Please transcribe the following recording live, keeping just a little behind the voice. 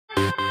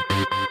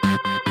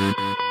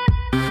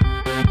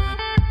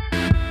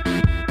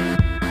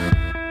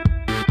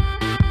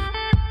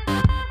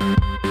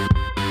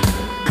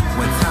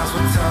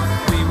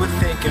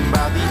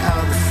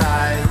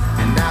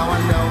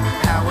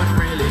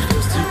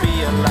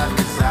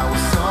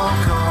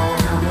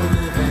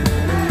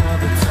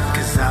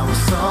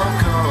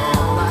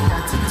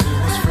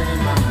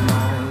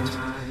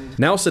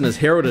Nelson is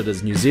heralded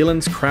as New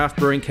Zealand's craft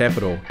brewing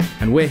capital,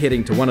 and we're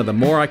heading to one of the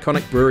more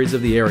iconic breweries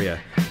of the area,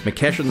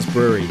 McCashin's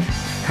Brewery,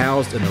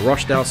 housed in the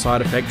Rochdale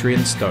Cider Factory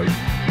in Stoke.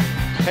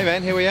 Hey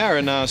man, here we are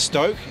in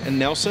Stoke and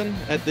Nelson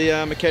at the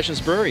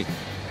McCashin's Brewery,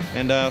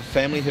 and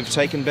family have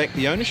taken back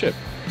the ownership,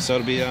 so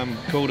it'll be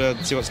cool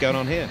to see what's going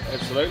on here.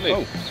 Absolutely.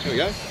 Oh, here we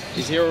go.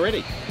 He's here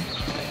already.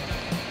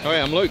 Oh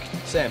yeah, I'm Luke.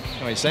 Sam.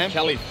 Oh, hey Sam.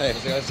 Kelly. Hey,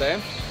 how's it going,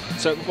 Sam?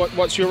 So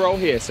what's your role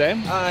here,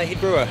 Sam?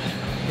 Head brewer.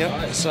 Yep.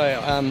 Right.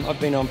 So I've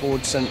been on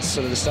board since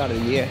sort of the start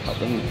of the year. I've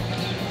been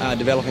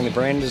developing the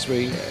brand as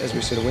we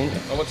sort of went.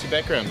 Oh, what's your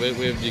background? Where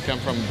did you come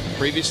from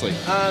previously?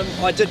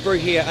 I did brew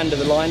here under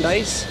the Lion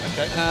days.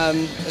 Okay.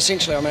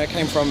 Essentially, I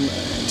came from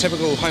a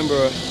typical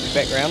homebrewer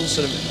background.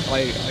 Sort of,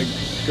 I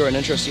grew an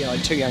interest. I'm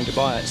too young to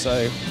buy it,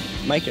 so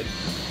make it.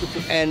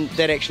 And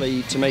that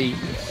actually, to me,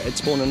 it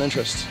spawned an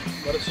interest.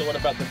 So what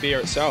about the beer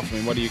itself?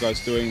 What are you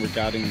guys doing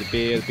regarding the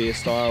beer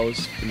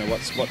styles?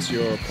 What's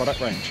your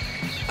product range?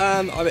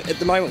 At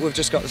the moment, we've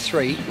just got the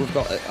three. We've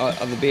got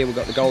of the beer. We've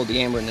got the gold,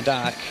 the amber, and the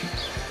dark.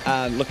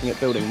 Looking at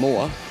building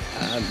more.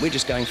 We're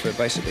just going for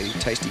basically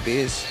tasty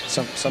beers,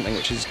 something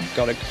which has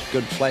got a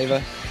good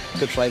flavour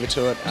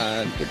to it,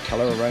 good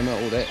colour, aroma,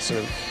 all that sort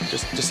of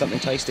just something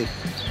tasty.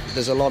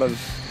 There's a lot of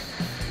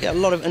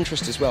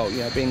interest as well.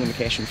 Being the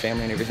McCashin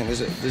family and everything,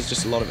 there's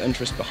just a lot of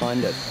interest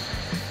behind it,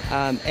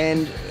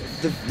 and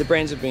the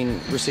brands have been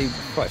received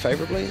quite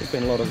favourably. There's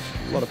been a lot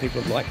of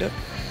people have liked it.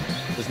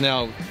 It's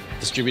now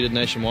distributed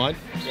nationwide.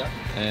 Yeah.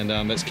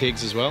 And that's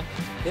kegs as well.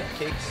 Yeah,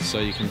 kegs. So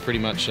you can pretty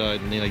much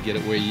nearly get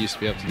it where you used to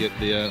be able to get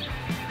the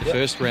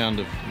first round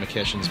of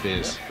McCashin's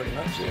beers. Yeah, pretty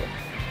much. Yeah.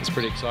 It's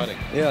pretty exciting.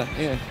 Yeah.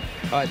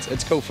 Oh,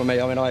 it's cool for me.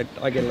 I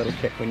get a little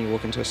kick when you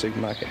walk into a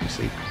supermarket and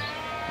see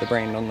the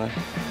brand on the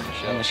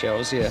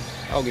shelves. Yeah,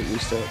 I'll get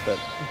used to it, but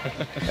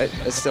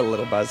it's still a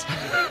little buzz.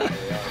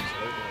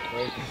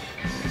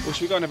 Well,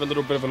 should we go and have a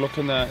little bit of a look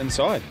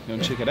inside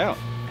and check it out?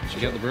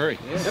 Check out the brewery.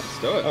 Yeah, let's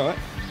do it. All right.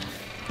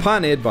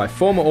 Pioneered by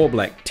former All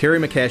Black Terry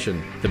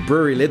McCashin, the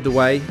brewery led the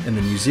way in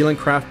the New Zealand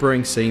craft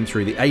brewing scene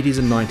through the 80s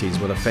and 90s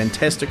with a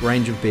fantastic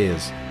range of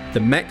beers. The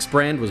Max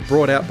brand was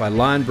brought out by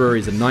Lion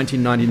Breweries in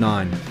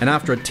 1999, and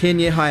after a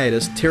 10-year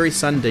hiatus, Terry's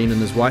son Dean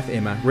and his wife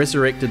Emma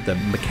resurrected the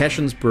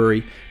McCashin's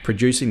Brewery,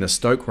 producing the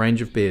Stoke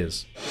range of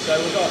beers. So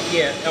we've got,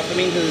 our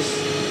fermenters,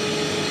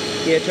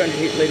 200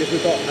 hectolitres.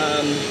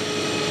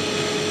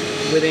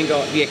 We've then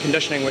got,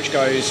 conditioning, which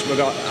goes, we've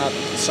got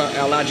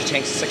our larger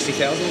tanks at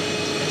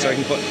 60,000. So we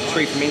can put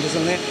 3 fermenters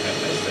in there.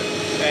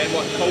 And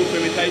what, cold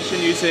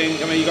fermentation using?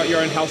 You got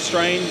your own house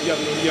strain,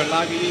 your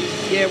lager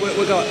yeast. Yeah,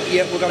 we've got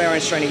our own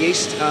strain of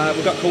yeast.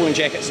 We've got cooling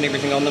jackets and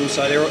everything on them,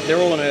 so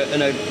they're all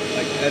in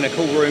a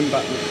cool room,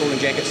 but with cooling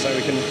jackets, so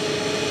we can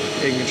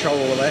control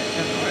all of that.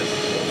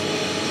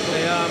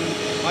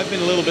 I've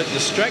been a little bit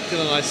distracted,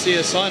 and I see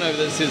a sign over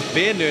there that says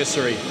Beer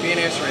Nursery. Beer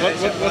Nursery.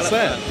 What's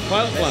that?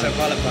 Pilot plant. That's our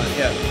pilot plant.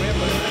 Yeah.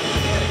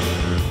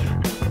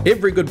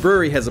 Every good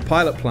brewery has a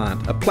pilot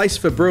plant, a place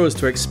for brewers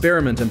to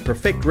experiment and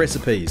perfect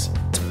recipes,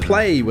 to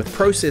play with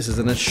processes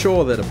and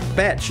ensure that a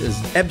batch is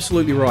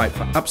absolutely right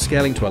for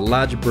upscaling to a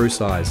larger brew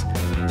size.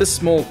 This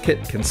small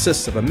kit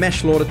consists of a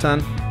mash lauter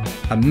tun,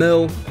 a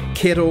mill,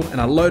 kettle,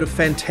 and a load of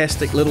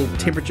fantastic little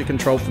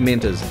temperature-controlled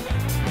fermenters.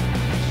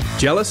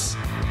 Jealous?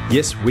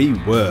 Yes, we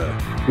were.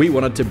 We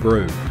wanted to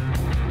brew.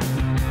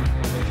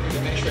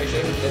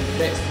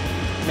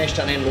 Mash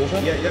tun and lauter.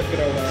 Yeah, good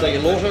old. So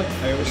your lauter,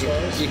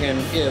 you can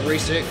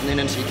recirc and then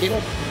into your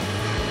kettle.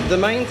 The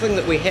main thing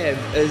that we have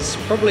is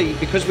probably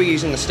because we're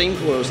using the steam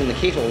coils in the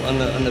kettle and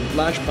the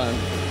large plant,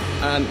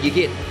 you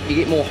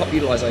get more hop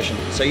utilisation.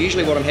 So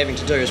usually what I'm having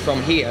to do is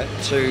from here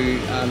to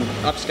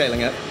upscaling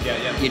it.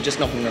 You're just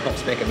knocking the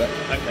hops back a bit.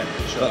 Okay,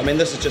 sure. But,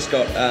 this has just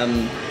got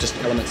just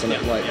elements in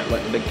it,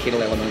 like the big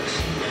kettle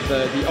elements.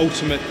 The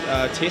ultimate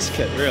test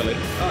kit, really.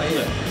 Oh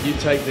yeah. You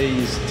take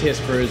these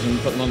test brews and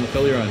put them on the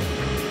fill your own.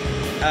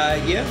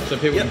 So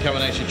people can come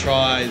and actually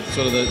try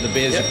sort of the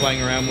beers you're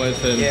playing around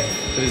with, and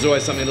there's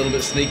always something a little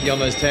bit sneaky on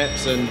those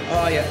taps, and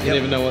you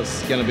never know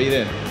what's going to be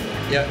there.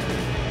 Yeah,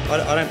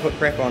 I don't put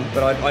crap on,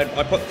 but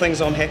I put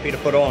things I'm happy to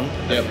put on.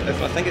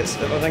 If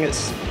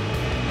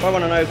I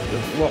want to know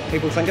what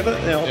people think of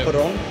it, then I'll put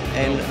it on,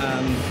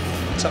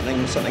 and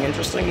something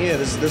interesting.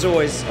 Yeah,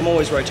 I'm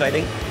always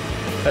rotating.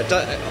 But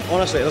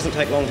honestly, it doesn't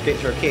take long to get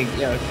through a keg.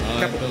 A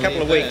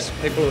couple of weeks,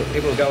 people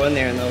will go in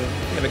there and they'll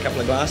have a couple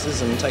of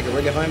glasses and take a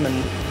rigger home, and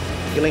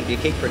you'll empty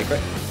your keg pretty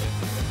quick.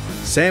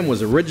 Sam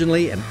was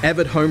originally an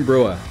avid home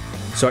brewer,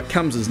 so it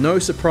comes as no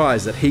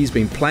surprise that he's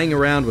been playing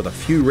around with a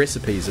few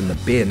recipes in the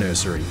Beer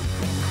Nursery.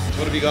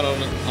 What have you got on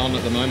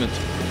at the moment?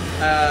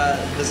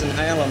 There's an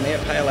ale on there,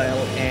 pale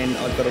ale, and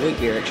I've got a wheat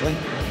beer actually.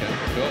 Okay,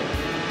 cool.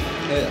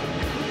 Yeah.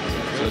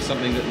 So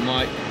something that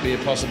might be a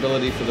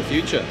possibility for the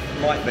future.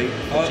 Might be.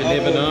 But you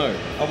never know.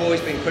 I've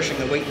always been pushing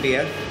the wheat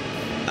beer.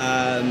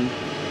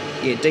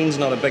 Dean's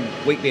not a big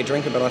wheat beer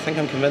drinker, but I think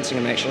I'm convincing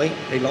him actually.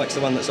 He likes the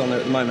one that's on there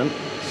at the moment.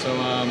 So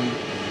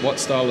what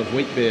style of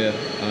wheat beer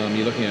are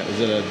you looking at? Is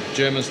it a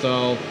German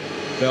style,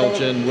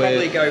 Belgian?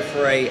 Probably go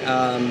for a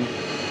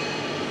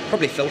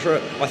Probably filter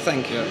it, I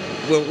think. Yeah.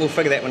 We'll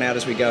figure that one out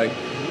as we go.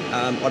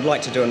 I'd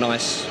like to do a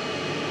nice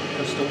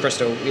crystal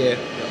crystal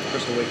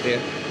week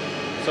there.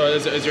 So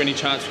is there any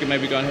chance we could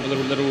maybe go and have a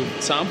little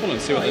sample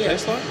and see what they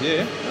taste like?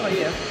 Yeah. Oh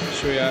yeah.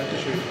 Should we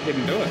head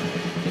and do it?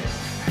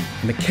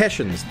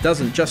 McCashin's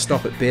doesn't just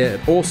stop at beer,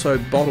 it also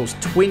bottles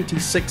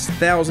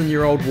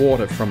 26,000-year-old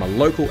water from a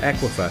local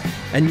aquifer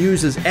and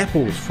uses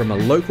apples from a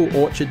local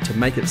orchard to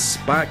make its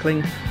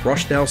sparkling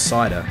Rochdale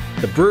cider.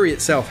 The brewery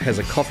itself has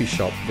a coffee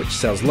shop which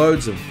sells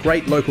loads of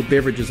great local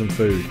beverages and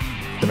food.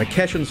 The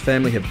McCashin's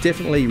family have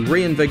definitely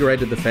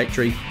reinvigorated the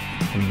factory,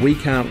 and we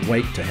can't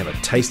wait to have a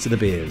taste of the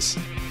beers.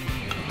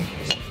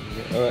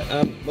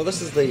 Alright, well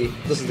this is the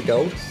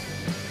gold.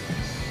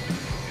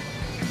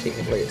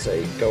 Technically it's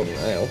a golden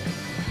ale.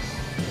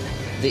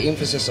 The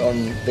emphasis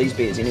on these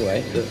beers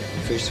anyway, the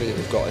first three that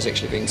we've got, has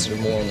actually been sort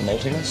of more on the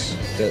maltiness.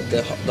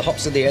 The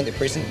hops are there, they're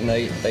present, and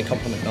they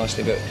complement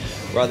nicely, but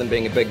rather than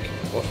being a big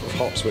waft of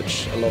hops,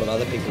 which a lot of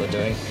other people are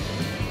doing,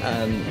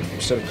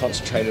 sort of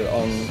concentrated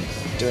on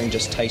doing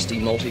just tasty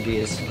malty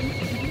beers.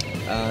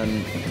 I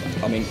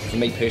mean, for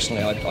me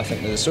personally, I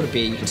think there's sort of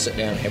beer you can sit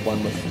down and have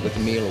one with a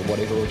meal or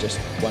whatever, or just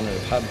one at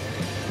a pub.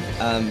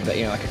 But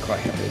you know, I could quite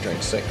happily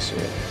drink 6 or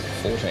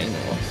 14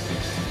 or...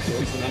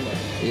 What's the number?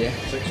 Yeah.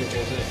 6 or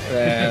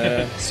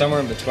 14? Somewhere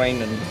in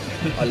between, and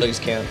I lose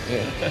count.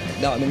 Yeah.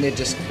 No, I mean, they're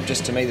just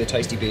to me, they're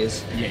tasty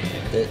beers. Yeah.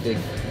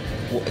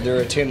 They're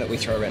a term that we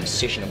throw around,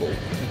 sessionable.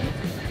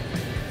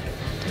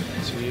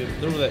 So yeah, a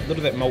little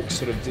of that malt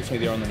sort of definitely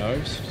there on the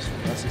nose, just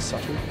nice and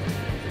subtle.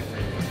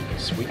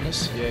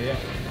 Sweetness. Yeah.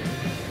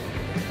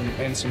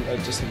 And some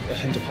just a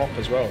hint of hop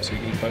as well, so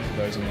you get both of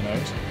those in the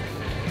nose.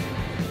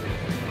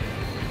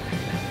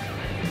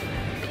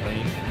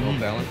 Clean, well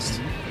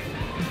balanced.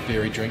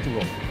 Very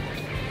drinkable.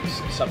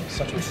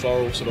 Subtle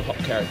floral sort of hop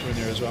character in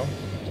there as well.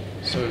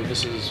 So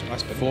this is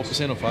nice.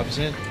 4% or 5%?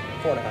 4.5.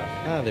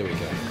 Ah, there we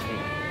go.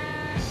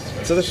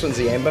 So this one's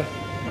the amber.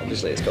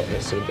 Obviously, it's got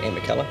this sort of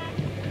amber colour.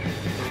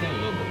 It's a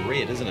little bit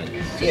red, isn't it?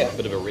 Yeah. A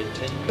bit of a red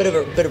tint. Bit of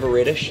a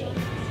reddish. I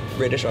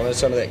mean,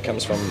 some of that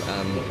comes from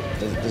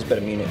there's a bit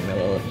of Munich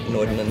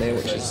melanoidin in there,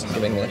 which is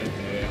giving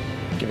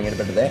it a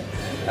bit of that.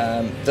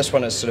 This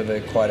one is sort of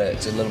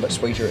it's a little bit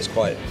sweeter. It's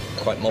quite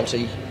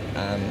malty.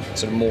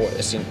 Sort of more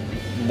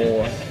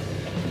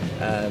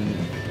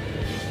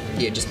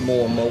just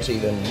more malty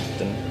than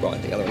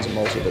right. The other ones are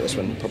malty, but this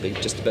one probably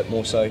just a bit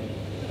more so.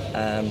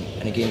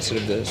 And again,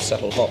 sort of the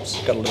subtle hops,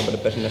 got a little bit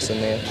of bitterness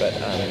in there, but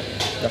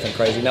nothing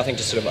crazy, nothing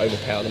to sort of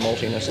overpower the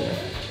maltiness in it.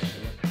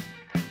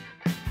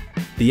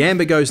 The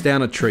amber goes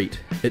down a treat,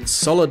 its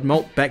solid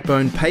malt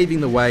backbone paving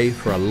the way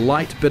for a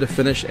light bitter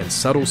finish and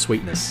subtle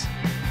sweetness.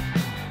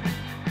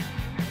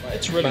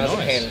 It's really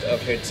nice.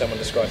 I've heard someone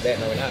describe that,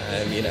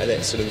 and you know,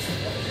 that sort of...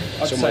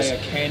 I'd say a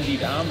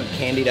candied almond.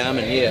 Candied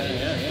almond, yeah.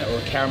 Or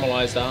a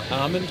caramelised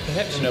almond,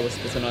 perhaps, you know,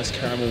 with a nice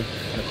caramel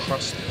kind of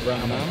crust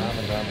around the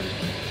almond.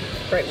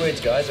 Great words,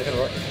 guys. I've got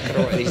to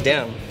write these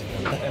down.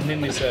 And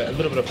then there's a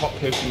little bit of hop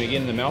perfume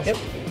again in the mouth. Yep.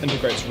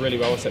 Integrates really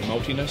well with that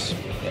maltiness.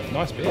 Yep.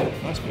 Nice beer.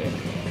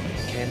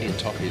 Candy and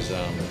top is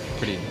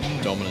pretty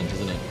dominant,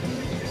 isn't it?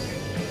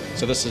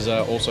 So this is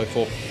also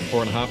 4.5%?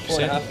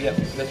 4.5%, yep.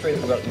 The three that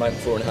we've got at the moment,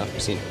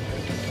 4.5%.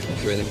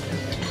 Three of them.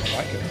 I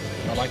like it.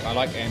 I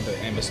like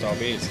amber style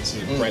beers. This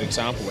is a great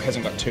example. It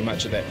hasn't got too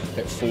much of that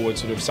forward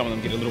sort of. Some of them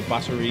get a little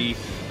buttery,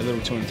 a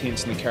little too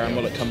intense in the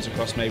caramel. It comes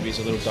across maybe as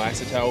a little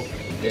diacetyl.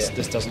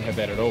 This doesn't have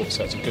that at all.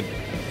 So it's a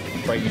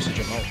great usage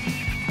of malt.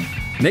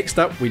 Next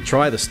up, we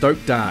try the Stoke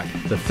Dark,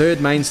 the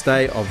third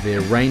mainstay of their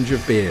range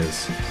of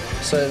beers.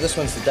 So this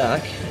one's the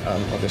dark,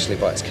 obviously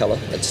by its colour.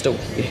 It's still,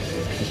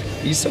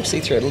 you still see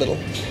through it a little.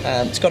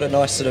 It's got a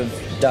nice sort of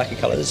darker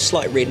colour. There's a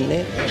slight red in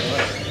there.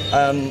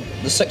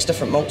 There's 6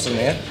 different malts in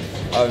there.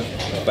 I've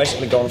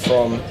basically gone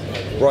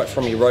right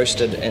from your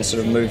roasted and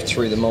sort of moved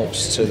through the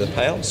malts to the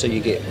pale, so you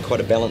get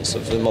quite a balance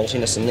of the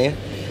maltiness in there.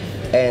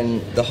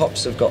 And the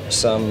hops have got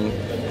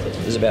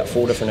there's about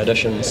 4 different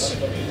additions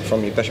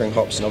from your bittering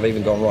hops, and I've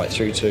even gone right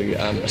through to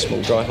a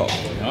small dry hop.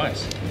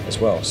 Nice. As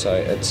well, so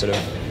it's sort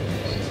of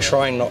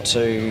trying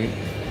to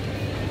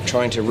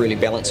really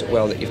balance it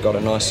well, that you've got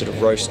a nice sort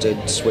of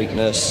roasted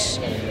sweetness,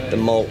 the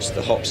malts,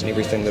 the hops and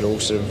everything, that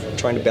all sort of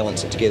trying to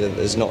balance it together.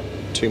 There's not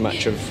too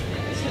much of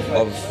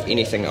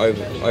anything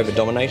over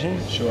dominating.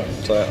 Sure.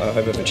 So I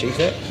hope I've achieved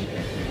that.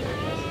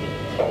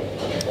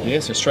 Yeah,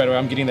 so straight away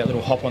I'm getting that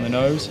little hop on the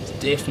nose. It's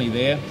definitely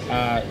there.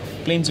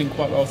 Blends in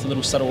quite well with a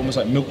little subtle, almost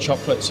like milk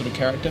chocolate sort of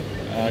character,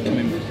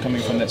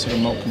 coming from that sort of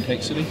malt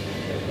complexity.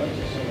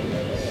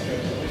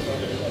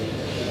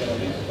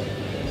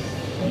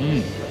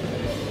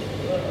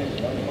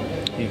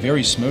 Yeah,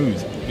 very smooth.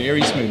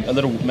 A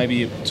little,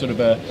 maybe sort of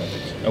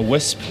a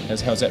wisp,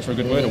 how's that for a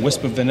good word? A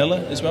wisp of vanilla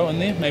as well in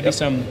there. Maybe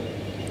some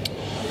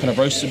kind of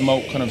roasted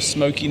malt kind of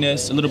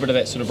smokiness, a little bit of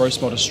that sort of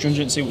roast malt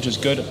astringency, which is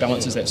good. It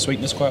balances that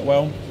sweetness quite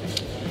well.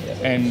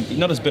 And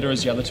not as bitter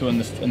as the other two in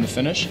the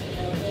finish.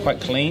 Quite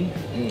clean.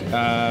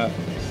 A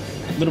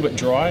little bit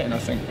dry, and I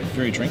think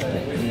very drinkable.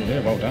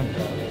 Yeah, well done.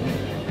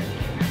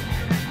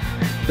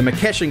 The The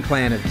McCashin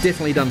clan have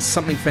definitely done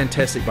something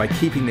fantastic by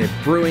keeping their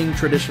brewing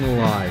tradition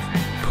alive,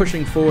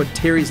 pushing forward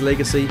Terry's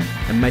legacy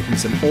and making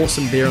some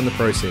awesome beer in the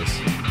process.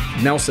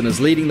 Nelson is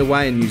leading the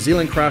way in New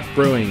Zealand craft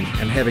brewing,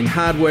 and having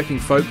hard-working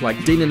folk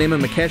like Dean and Emma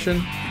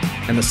McCashin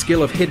and the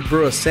skill of head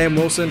brewer Sam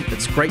Wilson,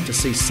 it's great to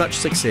see such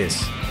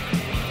success.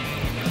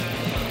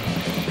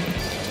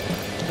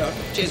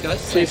 Cheers,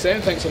 guys. Cheers,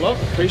 Sam. Thanks a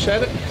lot.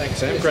 Appreciate it. Thanks,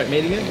 Sam. Great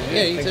meeting you.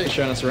 Yeah, you Thanks too. for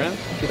showing us around.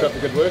 Keep up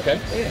the good work, eh?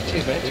 Yeah,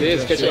 cheers, mate.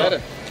 Cheers. Catch you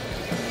later.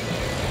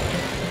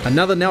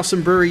 Another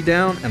Nelson brewery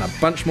down and a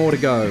bunch more to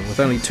go.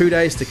 With only 2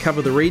 days to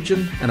cover the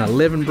region and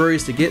 11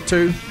 breweries to get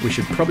to, we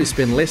should probably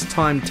spend less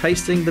time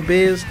tasting the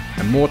beers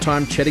and more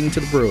time chatting to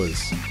the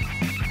brewers.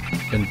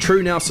 In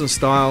true Nelson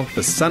style,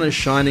 the sun is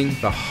shining,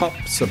 the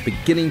hops are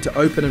beginning to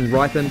open and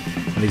ripen,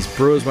 and these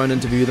brewers won't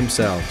interview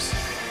themselves.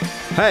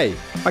 Hey,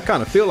 I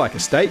kind of feel like a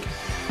steak.